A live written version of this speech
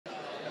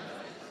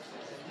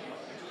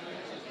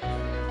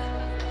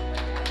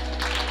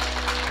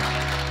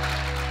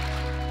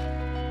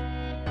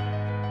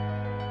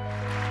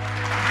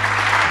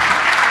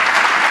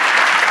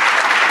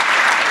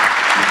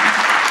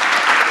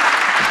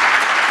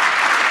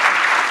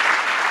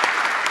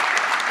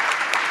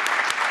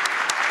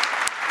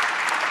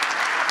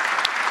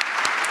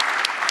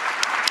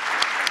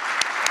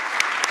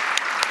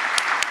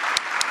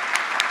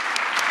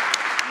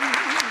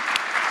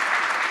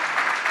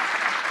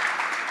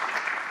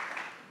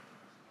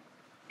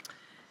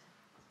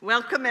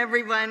Welcome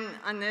everyone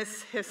on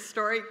this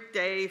historic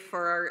day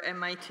for our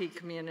MIT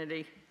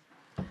community.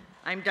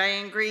 I'm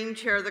Diane Green,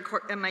 Chair of the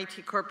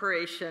MIT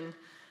Corporation,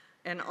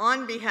 and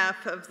on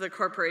behalf of the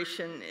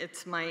corporation,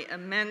 it's my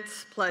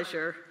immense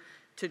pleasure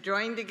to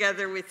join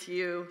together with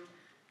you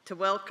to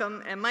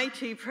welcome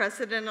MIT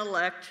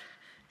President-elect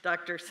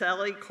Dr.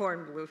 Sally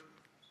Kornbluth.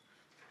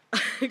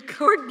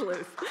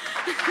 Kornbluth.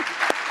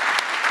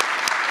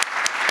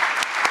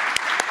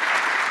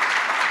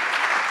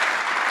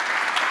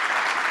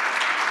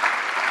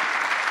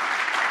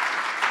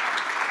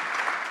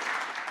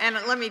 And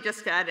let me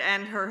just add,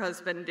 and her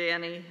husband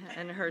Danny,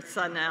 and her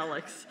son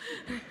Alex.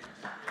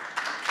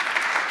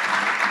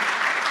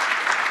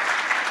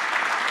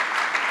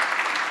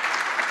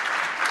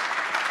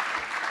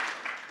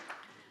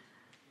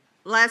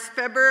 Last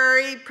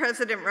February,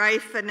 President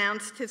Reif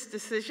announced his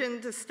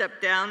decision to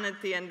step down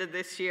at the end of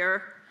this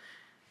year.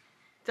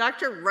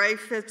 Dr.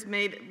 Reif has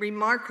made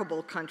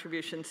remarkable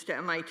contributions to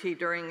MIT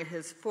during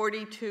his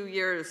 42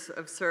 years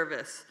of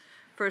service,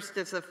 first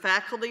as a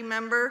faculty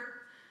member,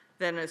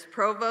 then as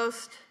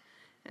provost,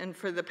 and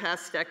for the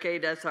past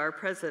decade as our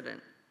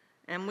president.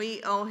 And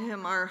we owe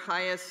him our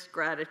highest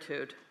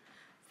gratitude.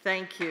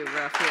 Thank you,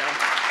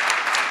 Raphael.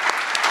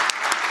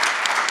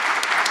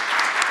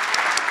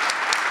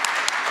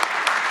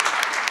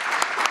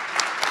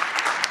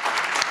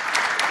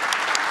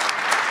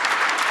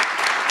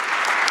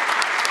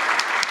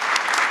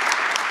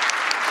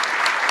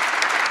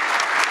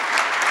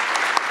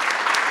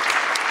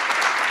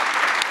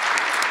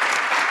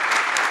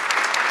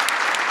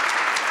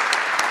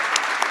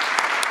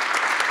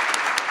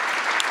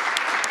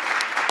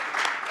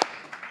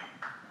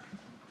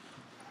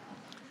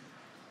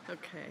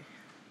 Okay,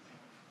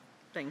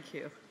 thank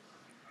you.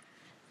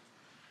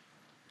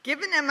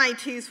 Given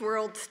MIT's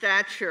world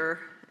stature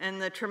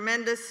and the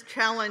tremendous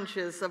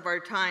challenges of our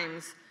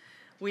times,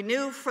 we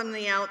knew from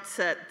the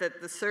outset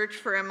that the search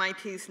for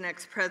MIT's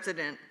next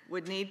president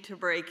would need to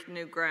break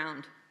new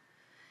ground.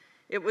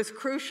 It was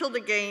crucial to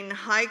gain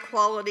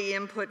high-quality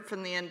input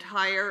from the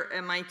entire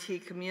MIT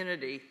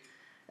community,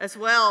 as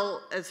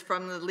well as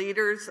from the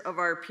leaders of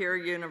our peer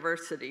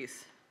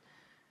universities.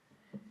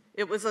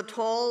 It was a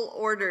tall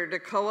order to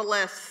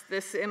coalesce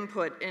this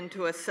input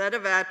into a set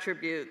of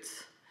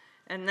attributes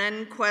and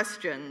then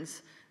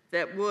questions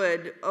that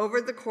would,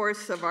 over the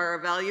course of our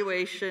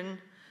evaluation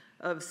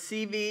of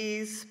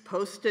CVs,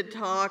 posted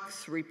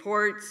talks,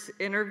 reports,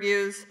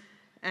 interviews,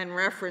 and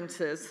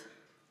references,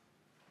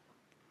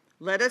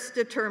 let us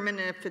determine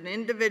if an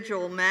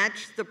individual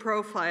matched the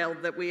profile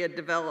that we had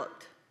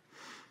developed.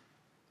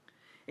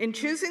 In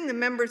choosing the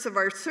members of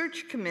our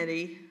search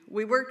committee,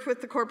 we worked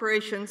with the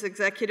corporation's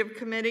executive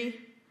committee,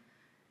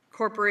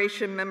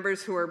 corporation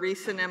members who are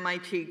recent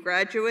MIT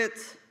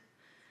graduates,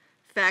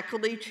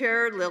 faculty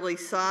chair Lily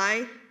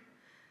Tsai,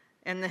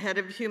 and the head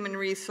of human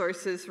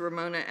resources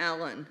Ramona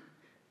Allen.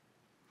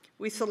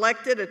 We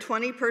selected a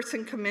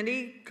 20-person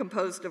committee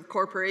composed of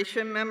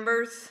corporation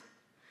members,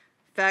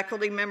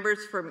 faculty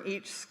members from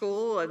each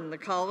school and the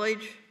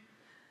college,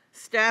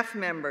 staff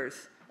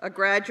members, a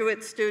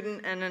graduate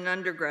student, and an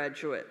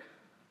undergraduate.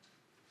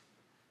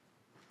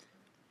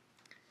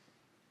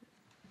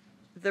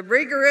 The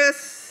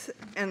rigorous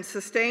and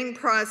sustained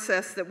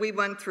process that we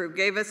went through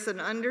gave us an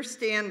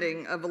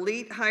understanding of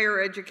elite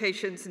higher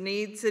education's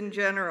needs in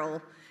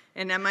general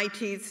and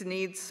MIT's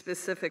needs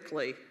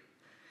specifically.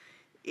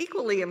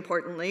 Equally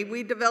importantly,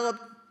 we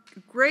developed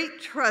great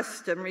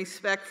trust and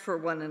respect for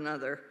one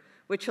another,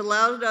 which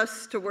allowed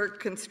us to work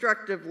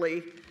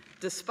constructively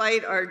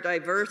despite our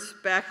diverse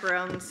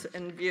backgrounds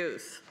and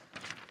views.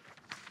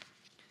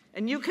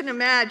 And you can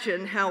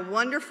imagine how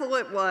wonderful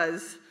it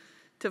was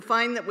to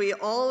find that we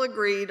all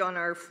agreed on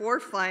our 4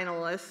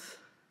 finalists,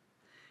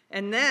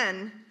 and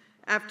then,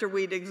 after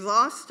we'd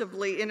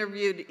exhaustively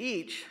interviewed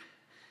each,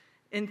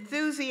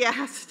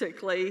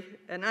 enthusiastically,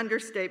 an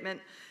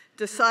understatement,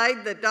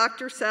 decide that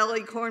Dr.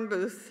 Sally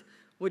Kornbluth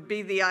would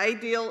be the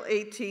ideal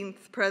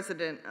 18th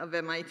president of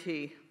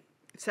MIT.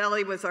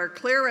 Sally was our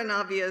clear and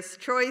obvious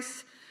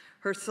choice.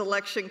 Her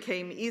selection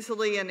came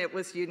easily, and it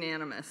was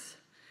unanimous.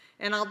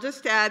 And I'll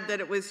just add that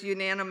it was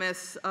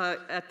unanimous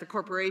at the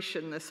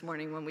corporation this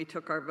morning when we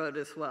took our vote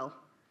as well.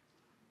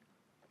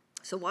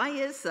 So why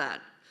is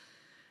that?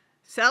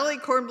 Sally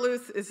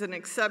Kornbluth is an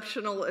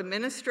exceptional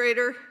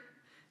administrator.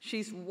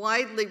 She's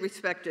widely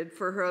respected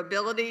for her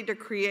ability to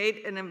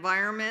create an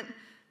environment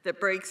that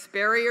breaks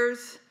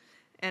barriers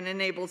and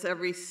enables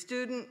every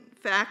student,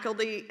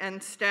 faculty,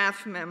 and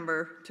staff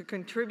member to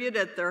contribute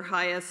at their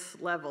highest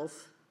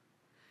levels.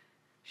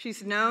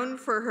 She's known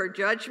for her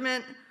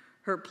judgment,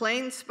 her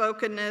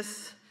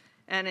plain-spokenness,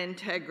 and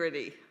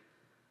integrity.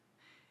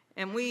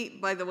 And we,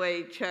 by the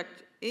way,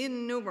 checked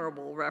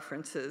innumerable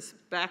references,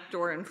 back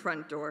door and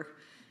front door.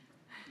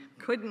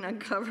 Couldn't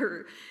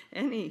uncover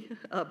any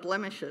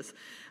blemishes.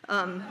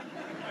 Dr.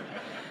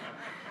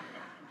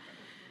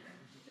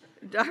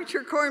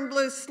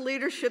 Kornbluth's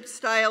leadership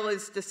style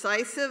is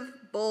decisive,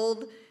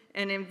 bold,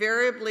 and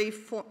invariably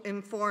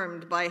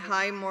informed by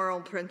high moral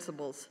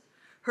principles.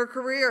 Her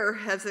career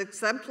has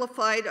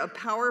exemplified a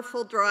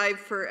powerful drive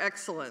for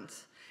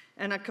excellence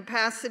and a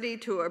capacity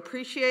to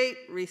appreciate,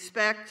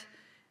 respect,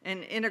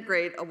 and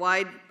integrate a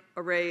wide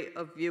array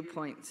of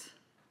viewpoints.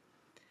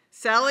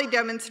 Sally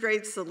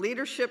demonstrates the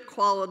leadership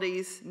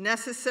qualities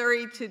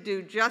necessary to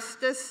do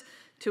justice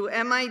to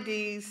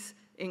MIT's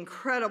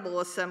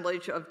incredible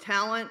assemblage of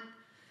talent,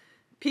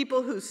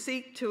 people who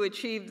seek to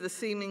achieve the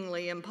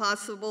seemingly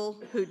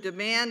impossible, who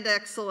demand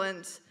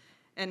excellence,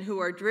 and who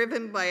are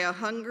driven by a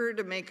hunger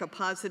to make a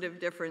positive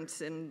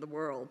difference in the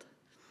world.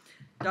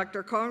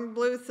 Dr.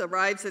 Kornbluth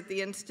arrives at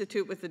the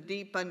Institute with a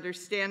deep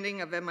understanding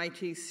of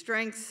MIT's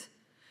strengths.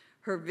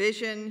 Her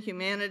vision,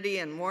 humanity,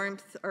 and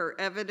warmth are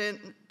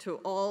evident to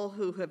all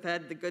who have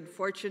had the good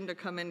fortune to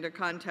come into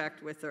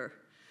contact with her.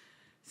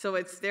 So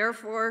it's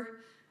therefore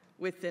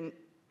with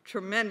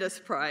tremendous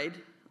pride,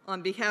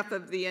 on behalf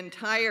of the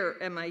entire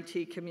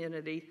MIT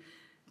community,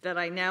 that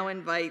I now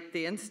invite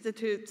the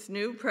Institute's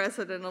new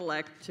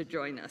president-elect to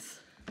join us.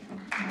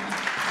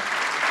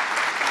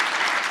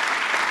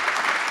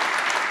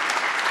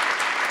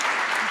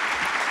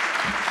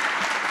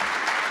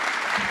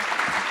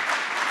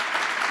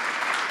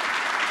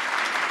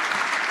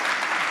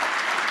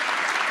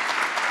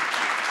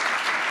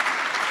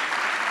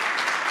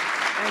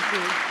 Thank you.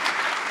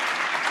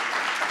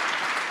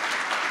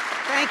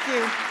 Thank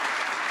you.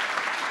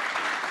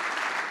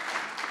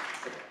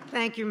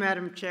 Thank you,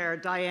 Madam Chair,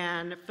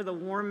 Diane, for the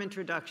warm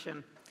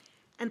introduction.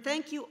 And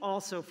thank you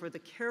also for the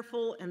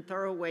careful and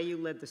thorough way you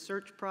led the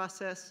search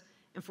process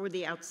and for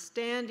the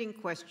outstanding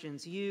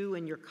questions you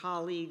and your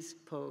colleagues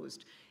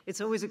posed.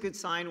 It's always a good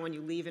sign when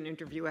you leave an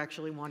interview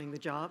actually wanting the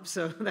job,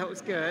 so that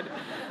was good.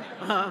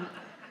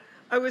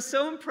 I was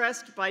so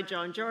impressed by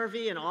John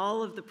Jarvie and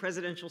all of the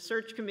Presidential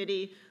Search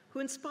Committee who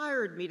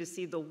inspired me to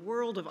see the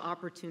world of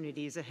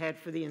opportunities ahead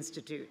for the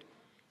Institute.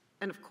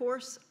 And of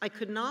course, I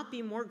could not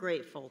be more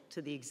grateful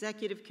to the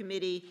Executive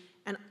Committee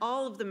and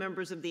all of the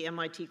members of the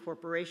MIT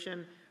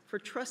Corporation for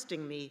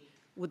trusting me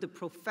with the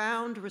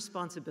profound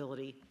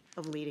responsibility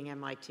of leading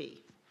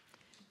MIT.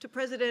 To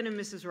President and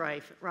Mrs.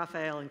 Reif,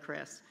 Raphael and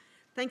Chris,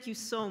 thank you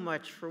so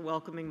much for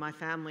welcoming my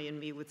family and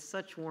me with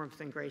such warmth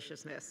and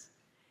graciousness.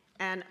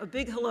 And a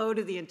big hello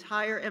to the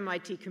entire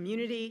MIT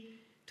community,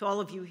 to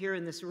all of you here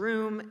in this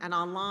room and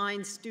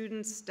online,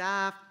 students,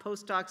 staff,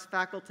 postdocs,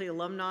 faculty,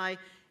 alumni,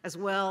 as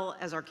well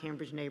as our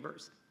Cambridge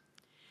neighbors.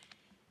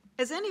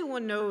 As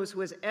anyone knows who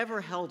has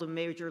ever held a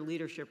major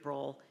leadership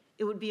role,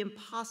 it would be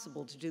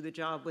impossible to do the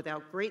job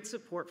without great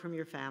support from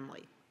your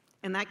family.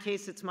 In that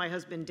case, it's my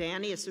husband,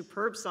 Danny, a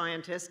superb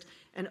scientist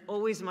and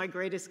always my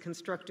greatest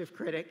constructive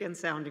critic and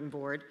sounding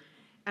board,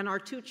 and our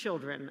two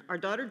children, our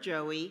daughter,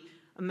 Joey,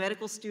 a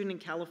medical student in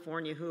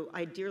California who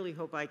I dearly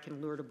hope I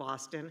can lure to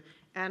Boston,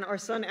 and our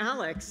son,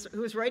 Alex,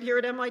 who is right here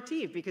at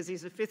MIT because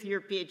he's a fifth-year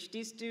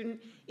PhD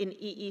student in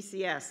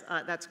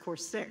EECS. That's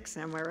course 6,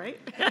 am I right?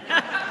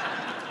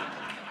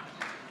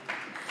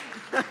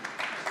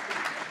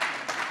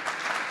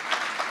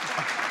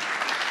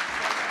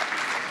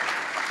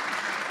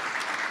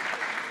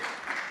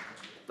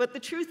 But the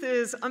truth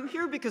is, I'm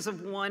here because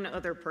of one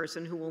other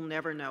person who will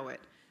never know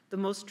it, the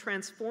most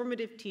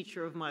transformative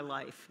teacher of my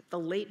life, the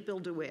late Bill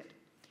DeWitt.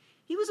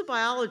 He was a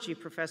biology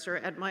professor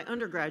at my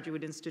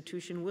undergraduate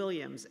institution,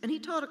 Williams, and he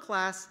taught a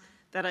class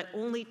that I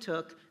only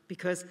took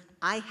because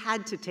I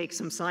had to take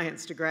some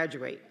science to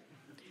graduate.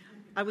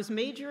 I was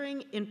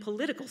majoring in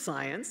political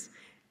science,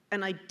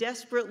 and I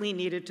desperately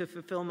needed to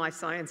fulfill my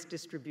science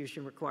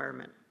distribution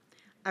requirement.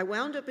 I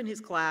wound up in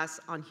his class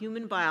on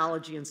human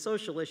biology and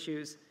social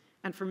issues,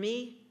 and for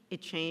me,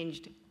 it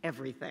changed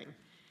everything.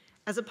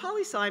 As a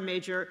poli-sci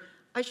major,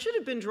 I should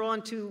have been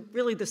drawn to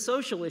really the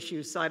social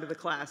issues side of the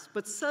class,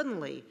 but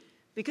suddenly,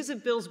 because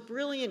of Bill's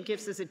brilliant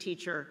gifts as a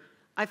teacher,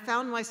 I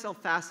found myself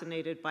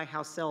fascinated by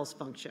how cells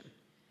function.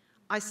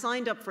 I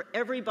signed up for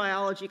every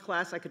biology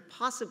class I could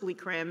possibly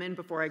cram in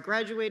before I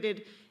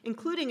graduated,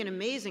 including an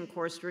amazing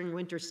course during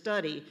winter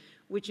study,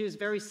 which is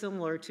very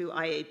similar to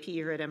IAP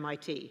here at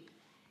MIT.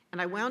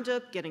 And I wound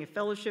up getting a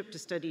fellowship to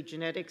study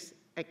genetics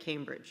at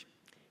Cambridge.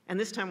 And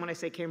this time when I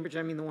say Cambridge,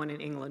 I mean the one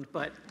in England,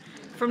 but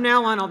from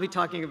now on, I'll be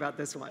talking about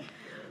this one.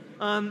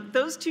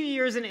 Those 2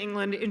 years in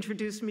England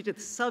introduced me to the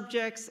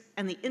subjects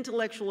and the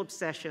intellectual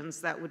obsessions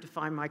that would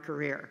define my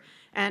career.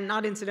 And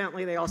not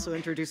incidentally, they also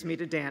introduced me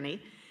to Danny.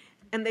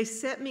 And they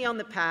set me on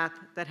the path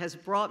that has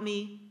brought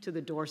me to the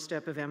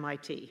doorstep of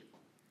MIT.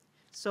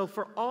 So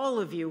for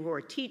all of you who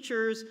are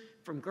teachers,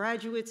 from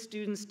graduate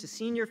students to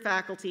senior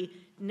faculty,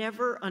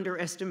 never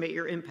underestimate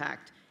your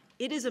impact.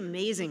 It is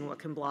amazing what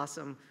can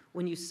blossom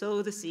when you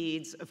sow the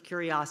seeds of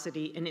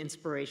curiosity and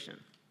inspiration.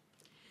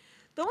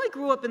 Though I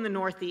grew up in the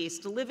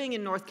Northeast, living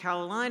in North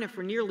Carolina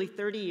for nearly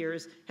 30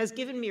 years has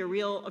given me a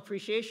real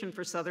appreciation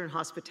for Southern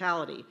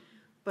hospitality.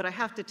 But I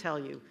have to tell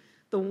you,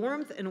 the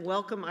warmth and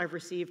welcome I've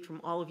received from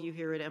all of you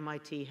here at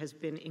MIT has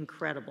been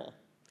incredible.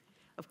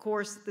 Of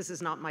course, this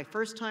is not my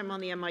first time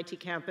on the MIT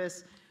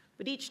campus,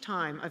 but each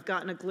time I've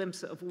gotten a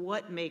glimpse of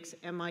what makes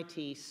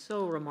MIT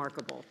so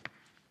remarkable.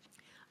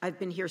 I've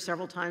been here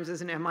several times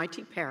as an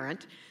MIT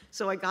parent,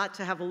 so I got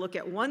to have a look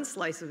at one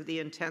slice of the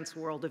intense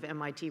world of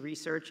MIT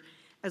research,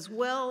 as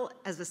well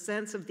as a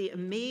sense of the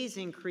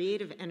amazing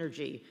creative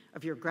energy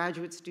of your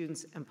graduate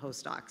students and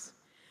postdocs.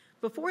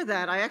 Before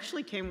that, I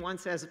actually came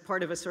once as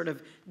part of a sort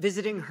of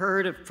visiting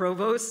herd of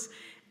provosts,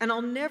 and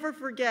I'll never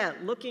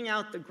forget looking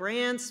out the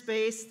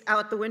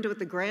window at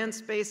the grand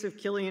space of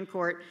Killian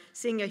Court,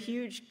 seeing a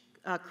huge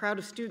crowd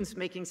of students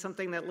making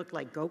something that looked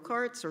like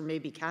go-karts or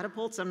maybe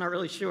catapults, I'm not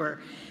really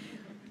sure.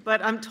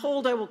 But I'm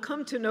told I will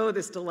come to know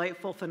this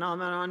delightful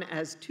phenomenon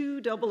as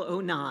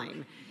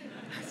 2009.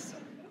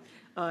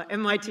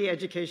 MIT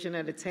education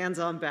at its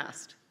hands-on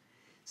best.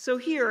 So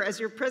here, as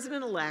your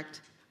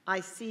president-elect, I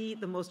see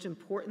the most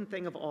important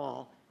thing of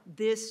all,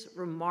 this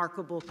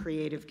remarkable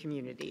creative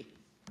community.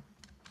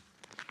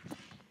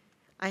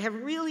 I have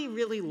really,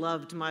 really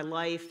loved my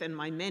life and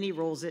my many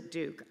roles at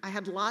Duke. I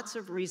had lots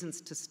of reasons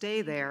to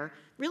stay there,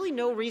 really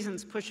no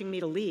reasons pushing me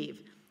to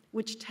leave,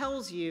 which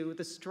tells you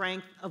the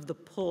strength of the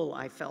pull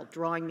I felt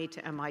drawing me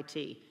to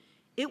MIT.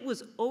 It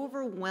was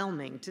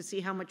overwhelming to see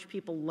how much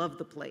people loved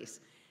the place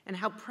and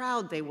how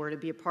proud they were to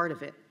be a part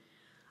of it.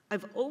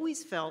 I've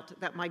always felt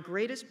that my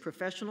greatest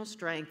professional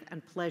strength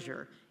and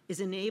pleasure is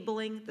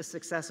enabling the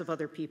success of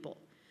other people.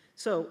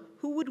 So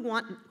who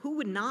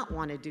would not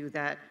want to do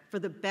that for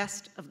the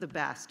best of the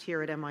best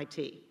here at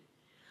MIT?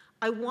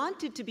 I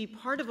wanted to be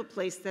part of a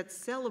place that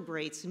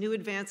celebrates new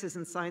advances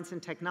in science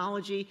and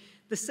technology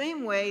the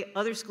same way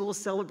other schools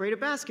celebrate a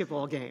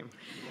basketball game.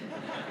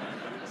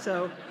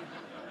 So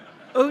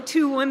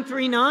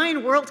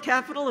 02139, World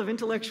Capital of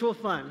Intellectual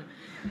Fun.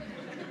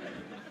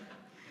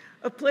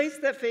 A place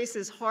that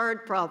faces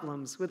hard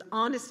problems with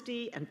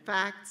honesty and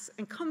facts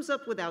and comes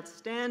up with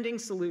outstanding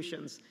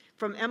solutions,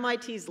 from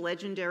MIT's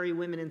legendary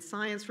Women in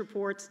Science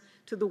reports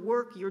to the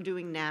work you're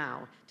doing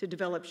now to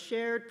develop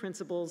shared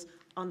principles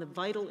on the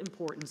vital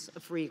importance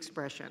of free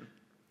expression.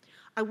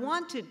 I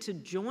wanted to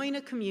join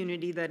a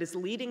community that is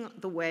leading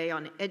the way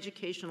on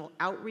educational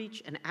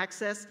outreach and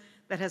access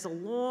that has a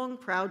long,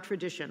 proud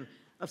tradition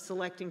of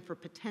selecting for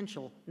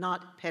potential,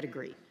 not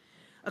pedigree.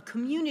 A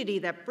community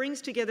that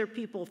brings together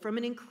people from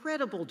an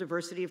incredible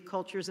diversity of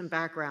cultures and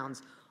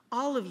backgrounds,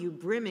 all of you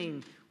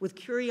brimming with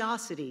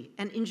curiosity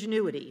and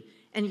ingenuity,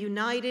 and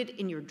united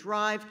in your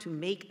drive to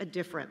make a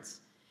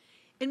difference.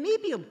 And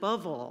maybe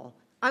above all,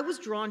 I was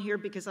drawn here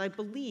because I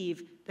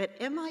believe that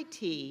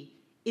MIT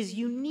is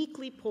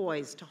uniquely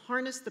poised to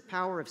harness the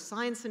power of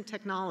science and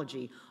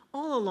technology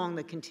all along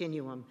the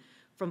continuum,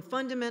 from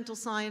fundamental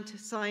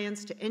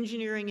science to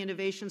engineering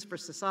innovations for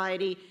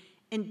society,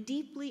 and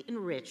deeply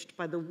enriched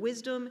by the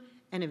wisdom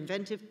and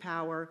inventive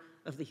power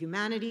of the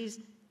humanities,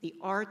 the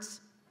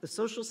arts, the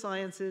social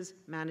sciences,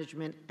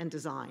 management, and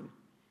design.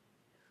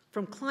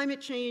 From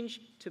climate change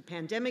to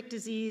pandemic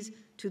disease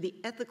to the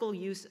ethical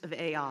use of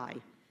AI,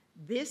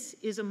 this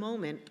is a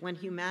moment when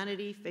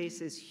humanity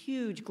faces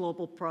huge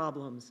global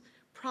problems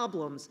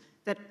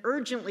that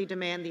urgently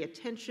demand the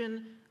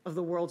attention of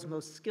the world's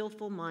most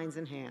skillful minds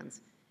and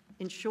hands.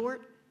 In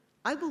short,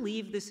 I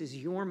believe this is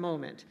your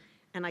moment,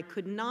 and I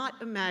could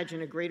not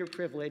imagine a greater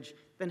privilege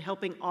than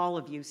helping all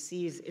of you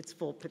seize its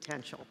full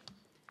potential.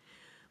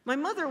 My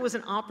mother was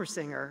an opera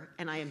singer,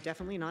 and I am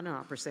definitely not an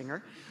opera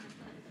singer.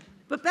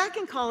 But back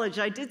in college,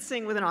 I did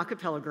sing with an a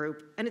cappella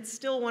group, and it's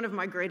still one of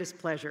my greatest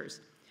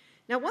pleasures.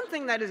 Now, one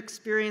thing that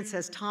experience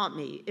has taught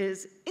me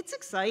is it's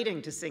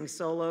exciting to sing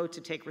solo, to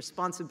take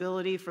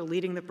responsibility for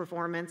leading the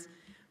performance,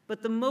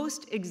 but the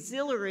most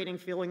exhilarating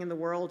feeling in the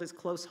world is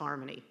close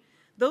harmony.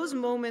 Those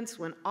moments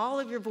when all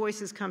of your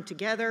voices come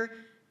together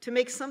to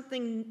make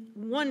something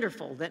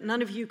wonderful that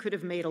none of you could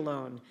have made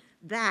alone.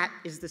 That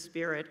is the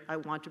spirit I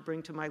want to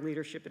bring to my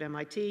leadership at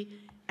MIT,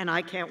 and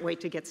I can't wait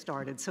to get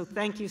started. So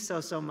thank you so,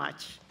 so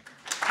much.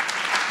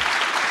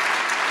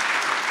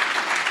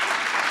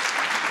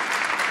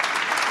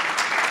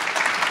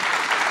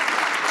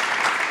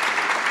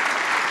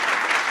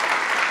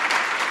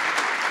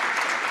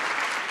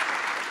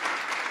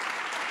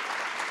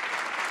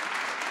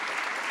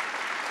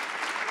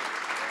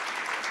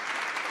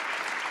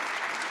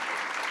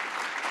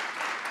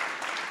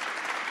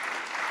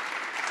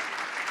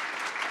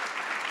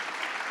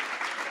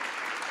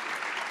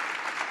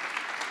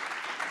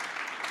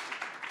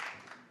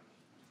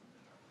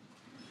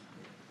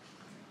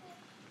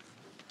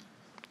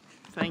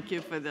 Thank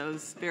you for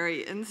those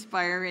very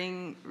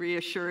inspiring,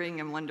 reassuring,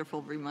 and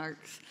wonderful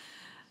remarks.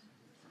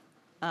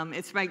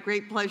 It's my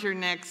great pleasure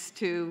next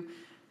to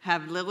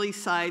have Lily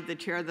Seid, the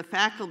chair of the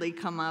faculty,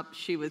 come up.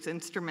 She was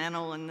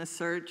instrumental in the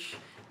search,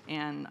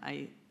 and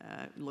I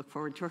look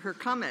forward to her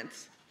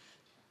comments.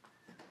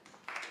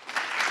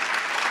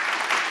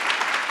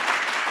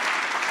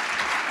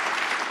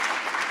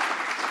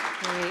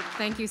 Great.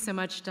 Thank you so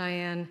much,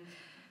 Diane.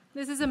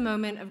 This is a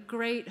moment of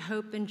great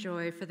hope and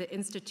joy for the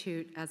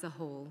Institute as a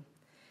whole.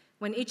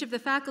 When each of the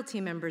faculty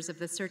members of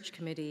the search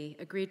committee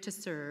agreed to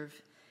serve,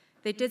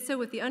 they did so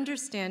with the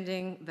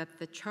understanding that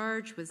the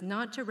charge was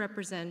not to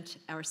represent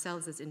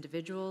ourselves as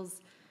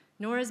individuals,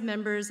 nor as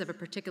members of a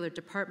particular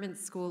department,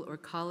 school, or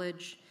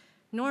college,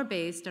 nor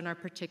based on our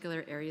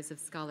particular areas of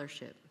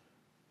scholarship.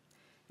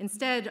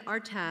 Instead, our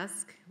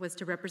task was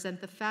to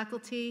represent the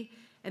faculty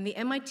and the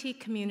MIT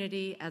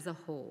community as a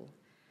whole,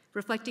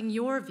 reflecting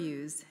your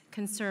views,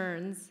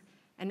 concerns,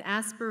 and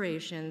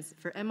aspirations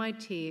for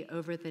MIT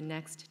over the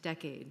next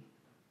decade.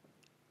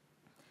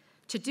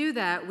 To do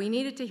that, we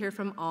needed to hear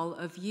from all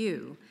of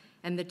you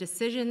and the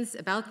decisions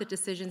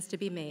to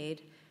be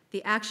made,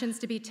 the actions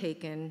to be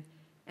taken,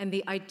 and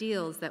the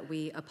ideals that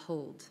we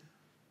uphold.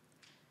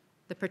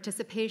 The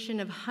participation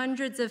of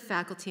hundreds of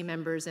faculty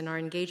members in our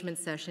engagement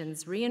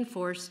sessions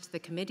reinforced the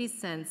committee's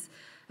sense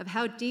of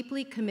how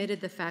deeply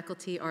committed the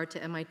faculty are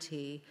to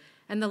MIT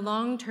and the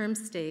long-term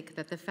stake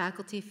that the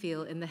faculty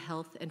feel in the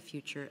health and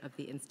future of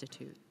the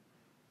Institute.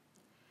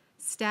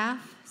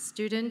 Staff,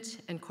 student,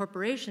 and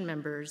corporation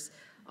members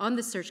on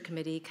the search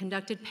committee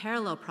conducted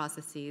parallel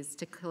processes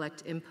to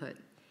collect input.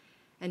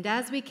 And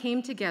as we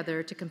came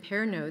together to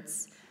compare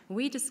notes,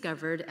 we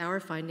discovered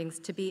our findings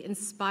to be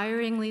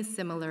inspiringly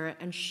similar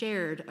and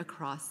shared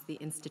across the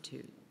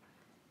Institute.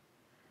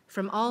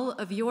 From all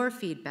of your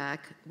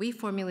feedback, we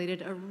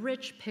formulated a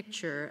rich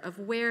picture of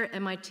where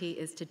MIT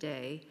is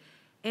today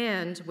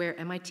and where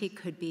MIT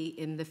could be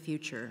in the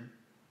future.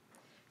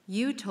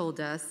 You told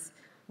us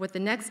what the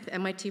next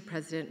MIT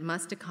president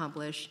must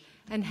accomplish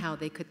and how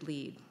they could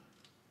lead.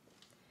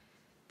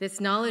 This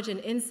knowledge and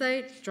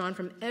insight, drawn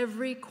from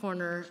every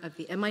corner of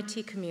the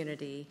MIT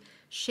community,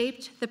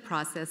 shaped the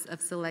process of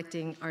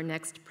selecting our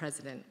next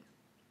president.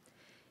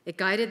 It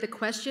guided the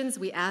questions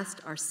we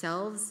asked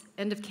ourselves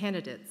and of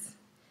candidates.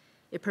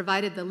 It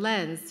provided the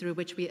lens through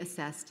which we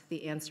assessed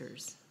the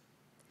answers.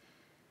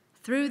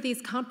 Through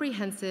these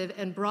comprehensive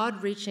and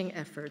broad-reaching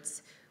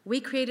efforts,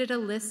 we created a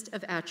list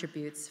of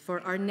attributes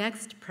for our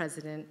next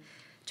president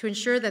to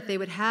ensure that they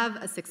would have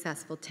a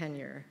successful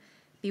tenure,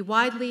 be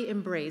widely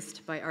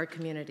embraced by our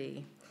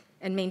community,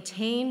 and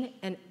maintain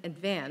and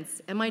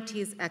advance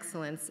MIT's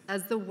excellence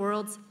as the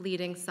world's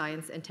leading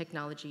science and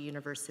technology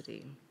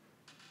university.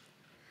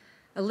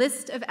 A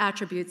list of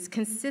attributes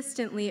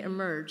consistently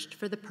emerged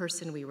for the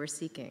person we were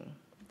seeking.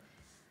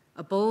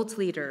 A bold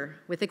leader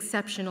with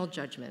exceptional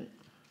judgment,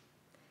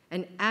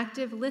 an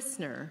active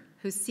listener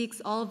who seeks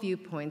all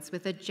viewpoints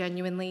with a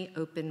genuinely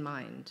open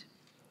mind,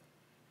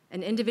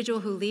 an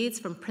individual who leads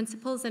from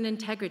principles and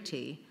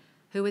integrity,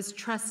 who is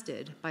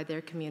trusted by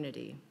their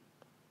community,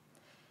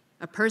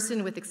 a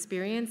person with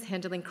experience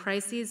handling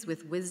crises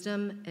with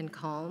wisdom and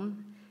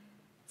calm,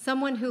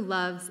 someone who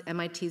loves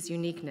MIT's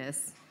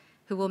uniqueness,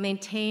 who will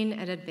maintain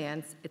and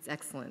advance its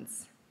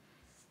excellence,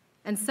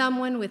 and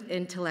someone with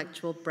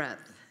intellectual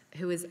breadth,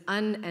 who is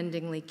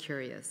unendingly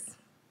curious.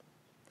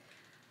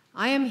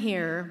 I am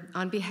here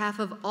on behalf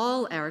of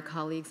all our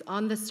colleagues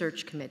on the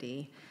search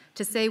committee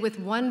to say with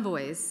one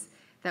voice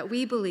that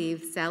we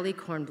believe Sally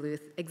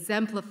Kornbluth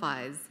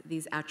exemplifies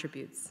these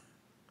attributes.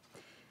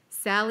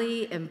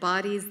 Sally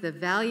embodies the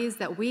values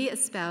that we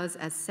espouse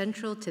as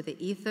central to the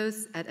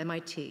ethos at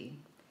MIT.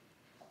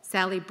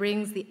 Sally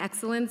brings the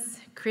excellence,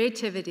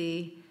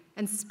 creativity,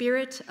 and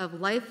spirit of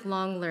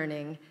lifelong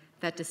learning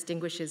that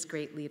distinguishes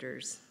great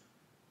leaders.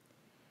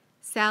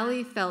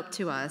 Sally felt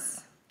to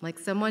us like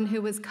someone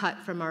who was cut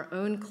from our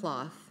own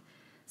cloth,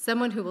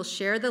 someone who will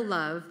share the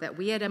love that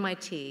we at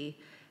MIT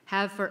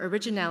have for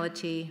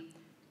originality,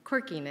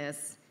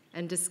 quirkiness,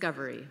 and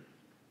discovery.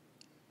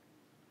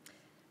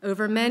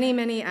 Over many,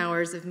 many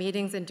hours of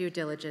meetings and due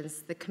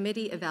diligence, the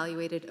committee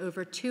evaluated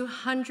over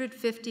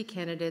 250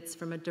 candidates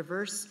from a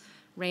diverse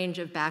range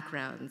of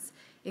backgrounds,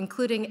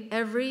 including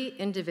every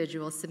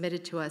individual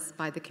submitted to us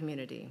by the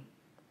community.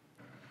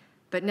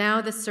 But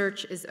now the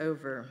search is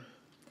over.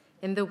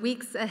 In the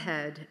weeks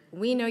ahead,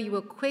 we know you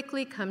will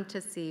quickly come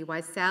to see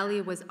why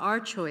Sally was our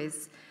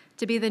choice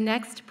to be the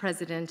next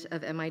president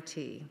of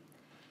MIT,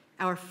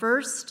 our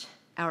first,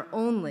 our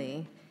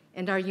only,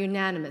 and our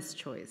unanimous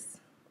choice.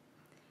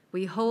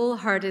 We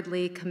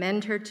wholeheartedly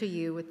commend her to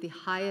you with the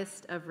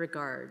highest of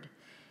regard,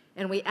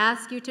 and we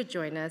ask you to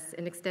join us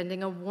in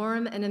extending a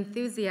warm and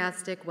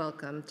enthusiastic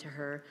welcome to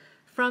her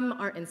from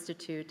our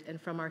institute and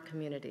from our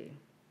community.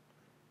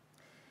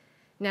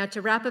 Now,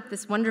 to wrap up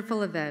this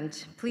wonderful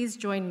event, please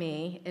join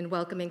me in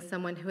welcoming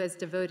someone who has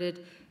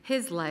devoted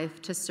his life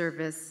to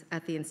service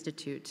at the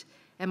Institute,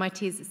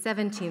 MIT's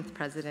 17th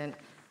president,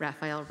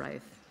 Raphael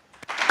Reif.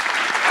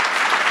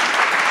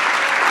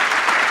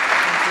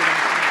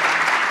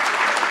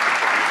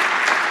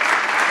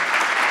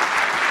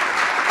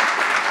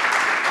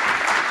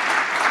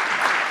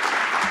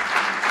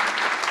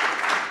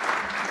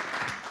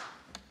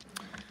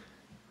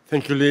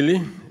 Thank you,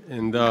 Lily.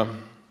 And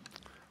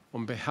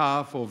on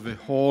behalf of the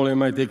whole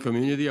MIT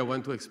community, I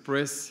want to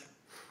express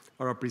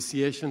our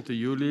appreciation to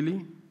you,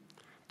 Lily,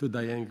 to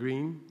Diane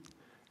Green,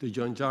 to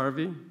John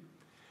Jarvie,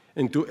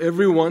 and to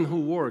everyone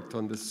who worked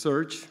on the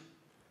search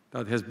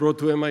that has brought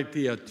to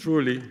MIT a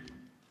truly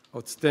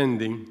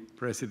outstanding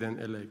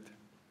president-elect.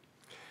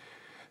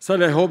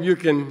 Sally, I hope you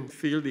can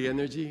feel the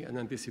energy and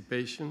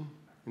anticipation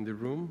in the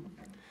room.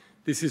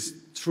 This is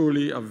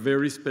truly a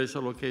very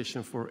special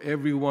occasion for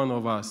every one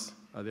of us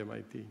at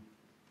MIT.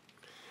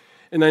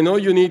 And I know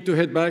you need to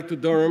head back to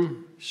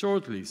Durham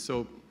shortly,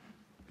 so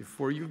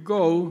before you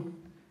go,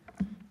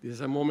 this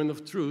is a moment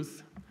of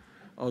truth.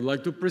 I would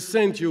like to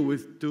present you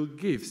with 2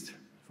 gifts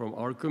from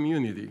our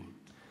community.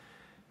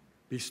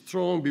 Be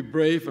strong, be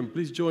brave, and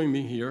please join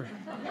me here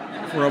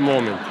for a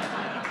moment.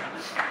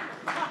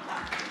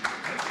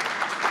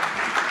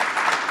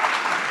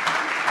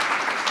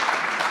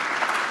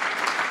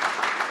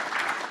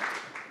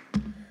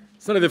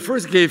 So the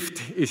first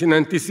gift is in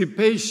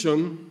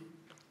anticipation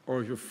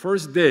of your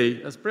first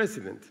day as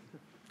president,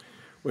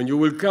 when you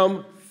will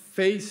come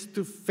face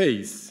to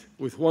face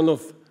with one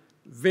of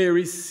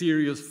very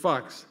serious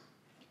facts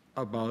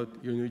about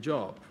your new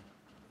job.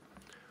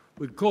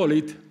 We call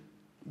it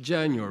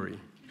January.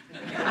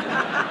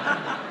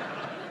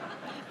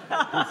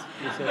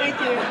 Thank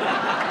you.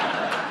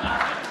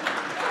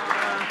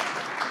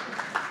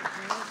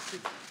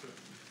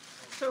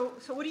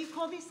 So what do you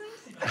call these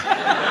things?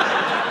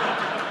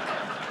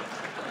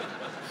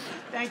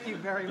 Thank you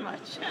very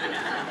much.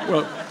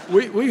 Well,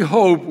 we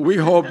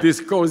hope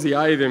these cozy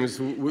items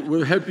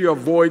will help you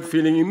avoid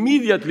feeling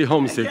immediately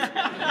homesick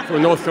for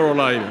North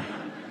Carolina.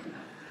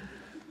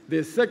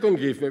 The second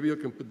gift, maybe you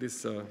can put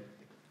this,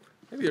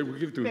 maybe I will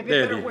give it to Maybe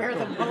I better Daddy. wear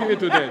them Give it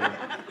to Daddy.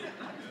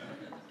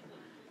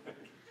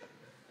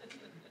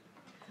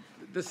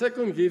 The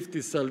second gift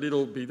is a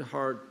little bit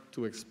hard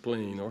to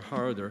explain, or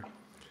harder.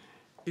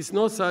 It's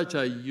not such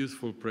a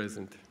useful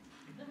present,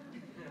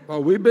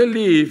 but we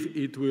believe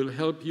it will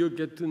help you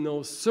get to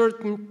know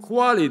certain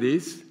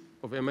qualities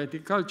of MIT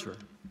culture.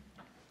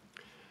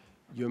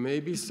 You may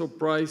be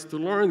surprised to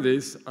learn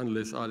this,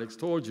 unless Alex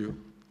told you,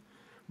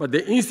 but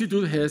the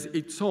Institute has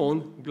its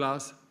own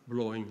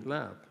glass-blowing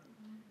lab.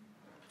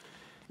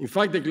 In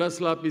fact, the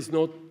glass lab is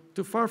not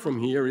too far from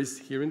here, it's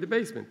here in the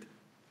basement.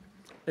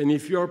 And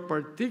if you are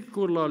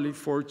particularly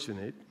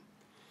fortunate,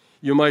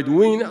 you might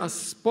win a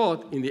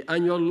spot in the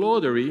annual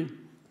lottery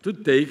to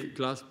take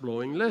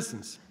glass-blowing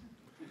lessons.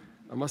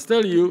 I must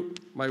tell you,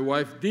 my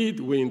wife did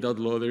win that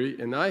lottery,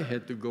 and I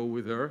had to go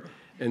with her.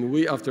 And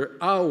we, after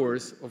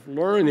hours of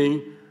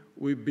learning,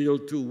 we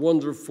built 2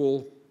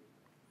 wonderful,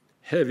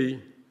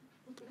 heavy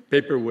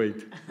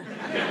paperweight.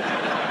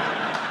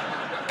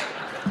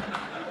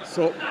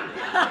 So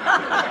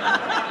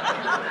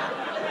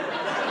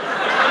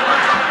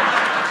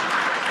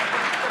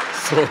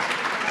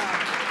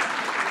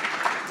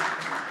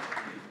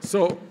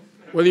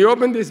when you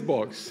open this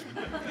box,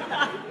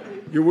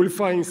 you will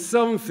find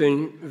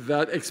something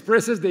that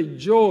expresses the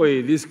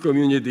joy this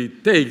community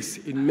takes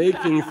in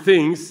making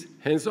things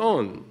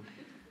hands-on,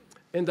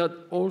 and that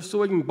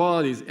also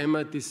embodies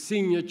MIT's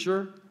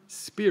signature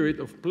spirit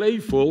of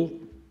playful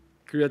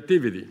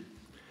creativity.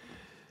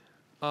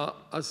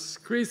 As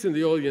Chris in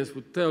the audience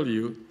would tell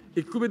you,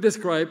 it could be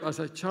described as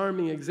a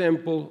charming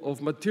example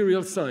of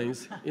material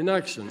science in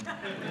action.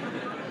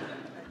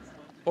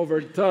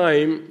 Over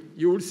time,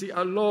 you will see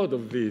a lot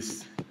of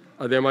this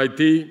at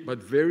MIT, but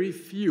very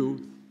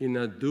few in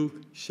a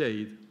Duke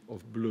shade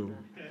of blue.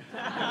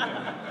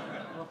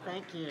 Well,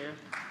 thank you.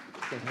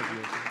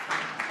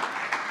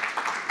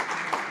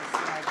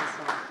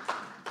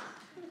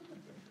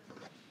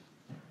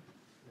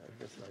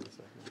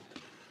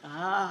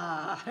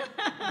 Ah.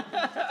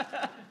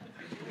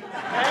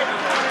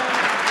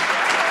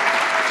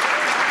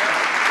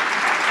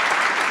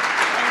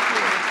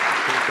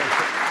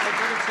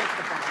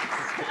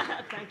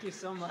 Thank you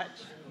so much.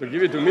 But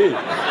give it to me.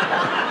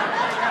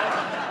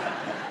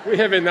 We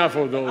have enough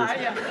of those. I'm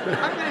going to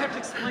have to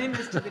explain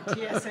this to the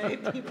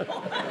TSA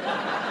people.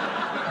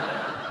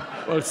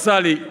 Well,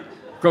 Sally,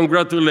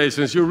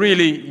 congratulations.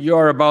 You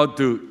are about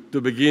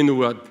to begin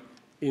what,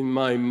 in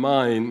my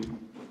mind,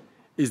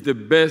 is the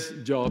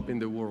best job in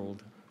the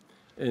world.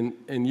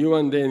 And you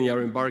and Danny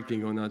are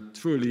embarking on a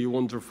truly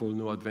wonderful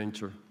new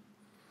adventure.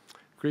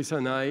 Chris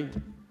and I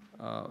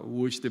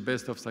wish the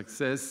best of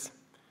success,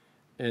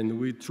 and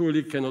we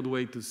truly cannot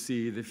wait to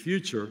see the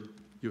future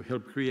you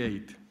help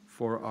create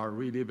for our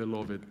really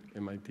beloved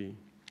MIT.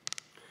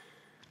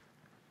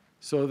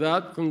 So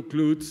that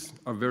concludes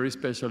a very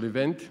special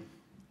event.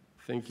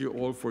 Thank you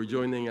all for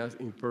joining us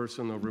in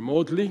person or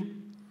remotely.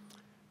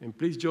 And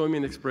please join me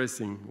in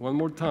expressing one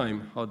more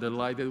time how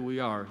delighted we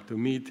are to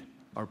meet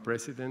our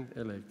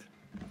president-elect.